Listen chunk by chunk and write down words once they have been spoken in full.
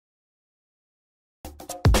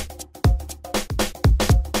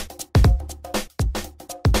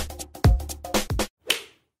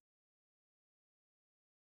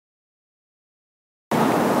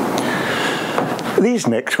These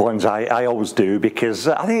next ones I always do because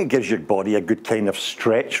I think it gives your body a good kind of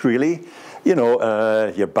stretch, really. You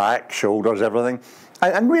know, your back, shoulders, everything.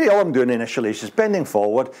 And really all I'm doing initially is just bending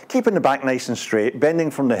forward, keeping the back nice and straight,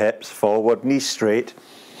 bending from the hips forward, knees straight,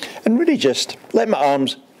 and really just let my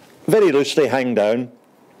arms very loosely hang down,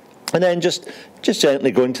 and then just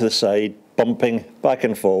gently going to the side, bumping back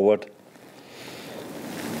and forward.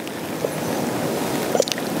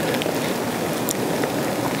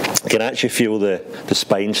 You can actually feel the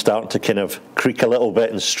spine start to kind of creak a little bit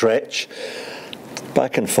and stretch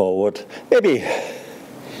back and forward. Maybe,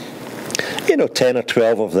 you know, 10 or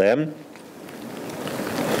 12 of them.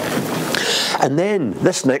 And then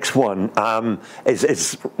this next one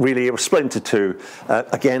is really split into two.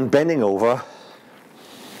 Again, bending over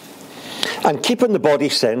and keeping the body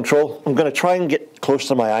central. I'm going to try and get close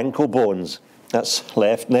to my ankle bones. That's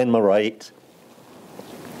left, and then my right.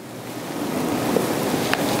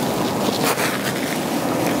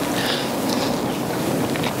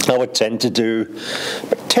 I would tend to do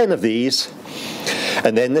 10 of these,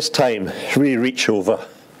 and then this time really reach over.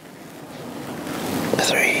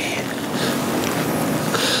 3.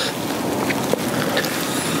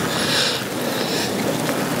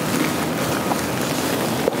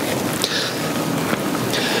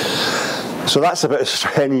 So that's about as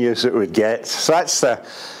strenuous as it would get. So that's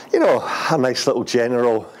you know, a nice little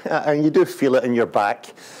general, and you do feel it in your back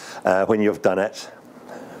when you've done it.